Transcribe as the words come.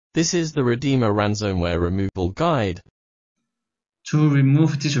This is the Redeemer ransomware removal guide. To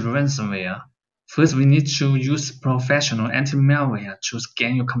remove digital ransomware, first we need to use professional anti-malware to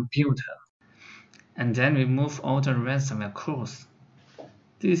scan your computer, and then remove all the ransomware codes.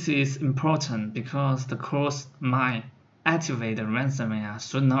 This is important because the codes might activate the ransomware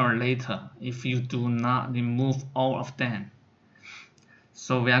sooner or later if you do not remove all of them.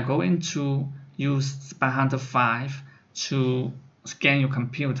 So we are going to use Spy Hunter 5 to scan your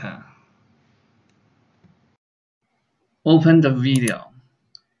computer. Open the video.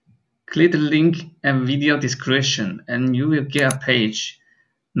 Click the link and video description and you will get a page.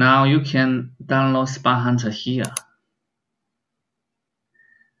 Now you can download Spy Hunter here.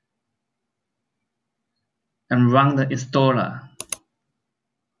 And run the installer.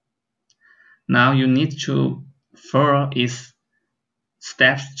 Now you need to follow its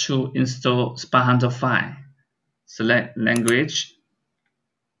steps to install Spy Hunter 5. Select language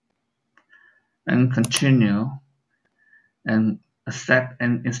and continue and accept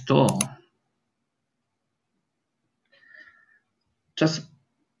and install. Just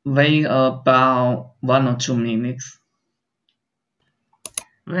wait about 1 or 2 minutes.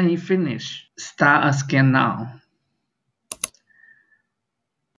 When you finish, start a scan now.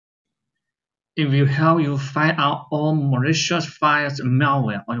 It will help you find out all malicious files and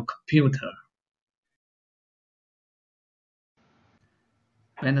malware on your computer.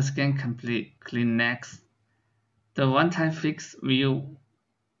 When the scan complete, click Next. The one-time fix will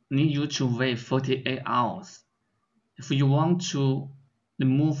need you to wait 48 hours. If you want to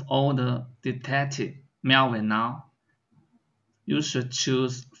remove all the detected malware now, you should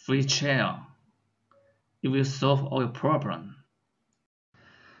choose Free Trial. It will solve all your problems.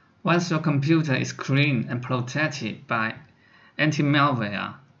 Once your computer is clean and protected by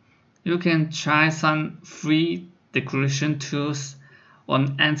anti-malware, you can try some free decryption tools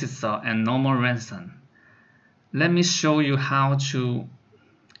on anti-SOC and normal ransom. Let me show you how to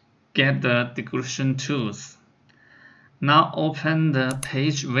get the decryption tools. Now open the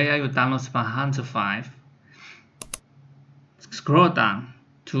page where you download Spy Hunter 5. Scroll down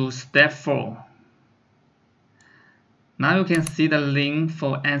to step 4. Now you can see the link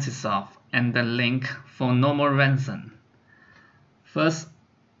for anti-SOC and the link for normal ransom. First,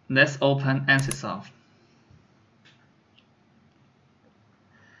 let's open anti-SOC.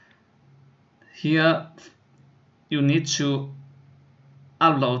 Here, you need to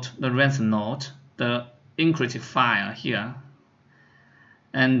upload the ransom node, the encrypted file here,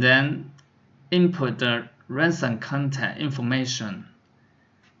 and then input the ransom contact information.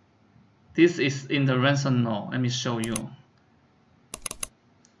 This is in the ransom node. Let me show you.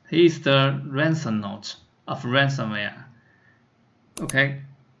 Here is the ransom node of ransomware. Okay,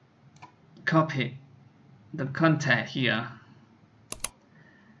 copy the contact here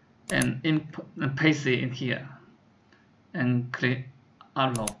and input and paste it in here and click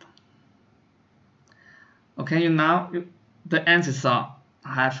upload. Okay, now the anti-SOC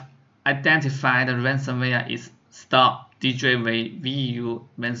have identified the ransomware is stop DJV VU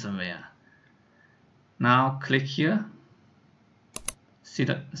ransomware. Now click here,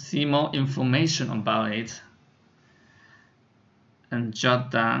 see more information about it, and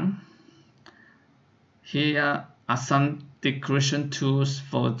jot down. Here are some decryption tools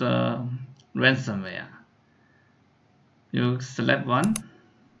for the ransomware. You select one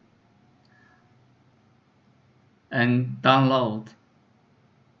and download,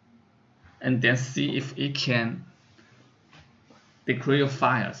 and then see if it can decrypt your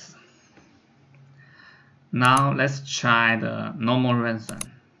files. Now let's try the normal ransom.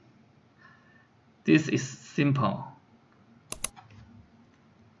 This is simple.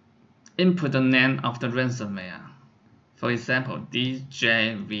 Input the name of the ransomware. For example,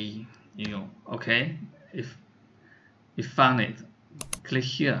 DJVU. Okay, if you found it, click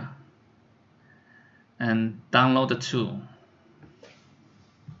here and download the tool.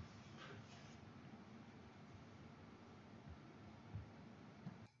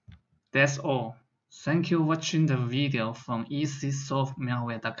 That's all. Thank you for watching the video from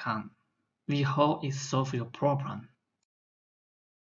easysolvemalware.com. We hope it solves your problem.